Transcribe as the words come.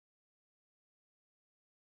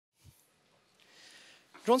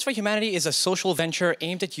Drones for Humanity is a social venture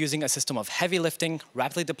aimed at using a system of heavy lifting,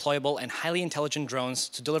 rapidly deployable, and highly intelligent drones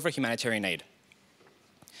to deliver humanitarian aid.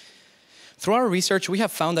 Through our research, we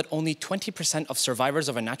have found that only 20% of survivors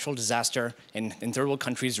of a natural disaster in third world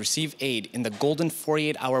countries receive aid in the golden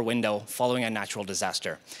 48-hour window following a natural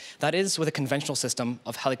disaster. That is, with a conventional system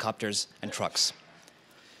of helicopters and trucks.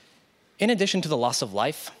 In addition to the loss of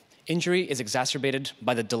life, injury is exacerbated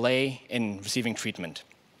by the delay in receiving treatment.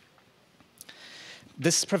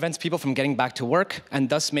 This prevents people from getting back to work and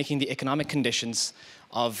thus making the economic conditions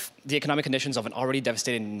of an already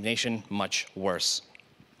devastated nation much worse.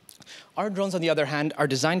 Our drones, on the other hand, are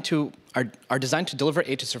designed to deliver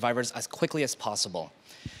aid to survivors as quickly as possible,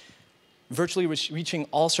 virtually reaching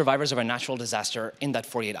all survivors of a natural disaster in that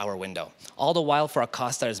 48-hour window, all the while for a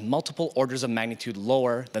cost that is multiple orders of magnitude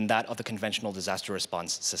lower than that of the conventional disaster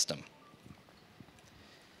response system.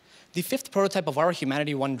 The fifth prototype of our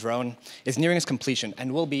Humanity One drone is nearing its completion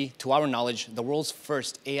and will be, to our knowledge, the world's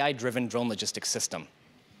first AI-driven drone logistics system.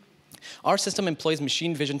 Our system employs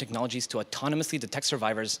machine vision technologies to autonomously detect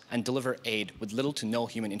survivors and deliver aid with little to no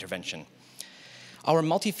human intervention. Our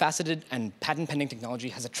multifaceted and patent-pending technology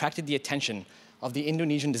has attracted the attention of the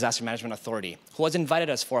Indonesian Disaster Management Authority, who has invited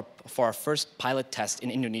us for our first pilot test in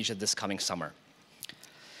Indonesia this coming summer.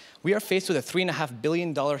 We are faced with a $3.5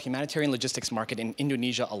 billion humanitarian logistics market in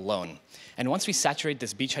Indonesia alone. And once we saturate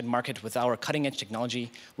this beachhead market with our cutting-edge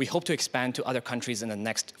technology, we hope to expand to other countries in the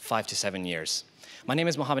next 5 to 7 years. My name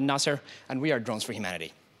is Mohammed Nasser, and we are Drones for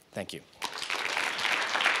Humanity. Thank you.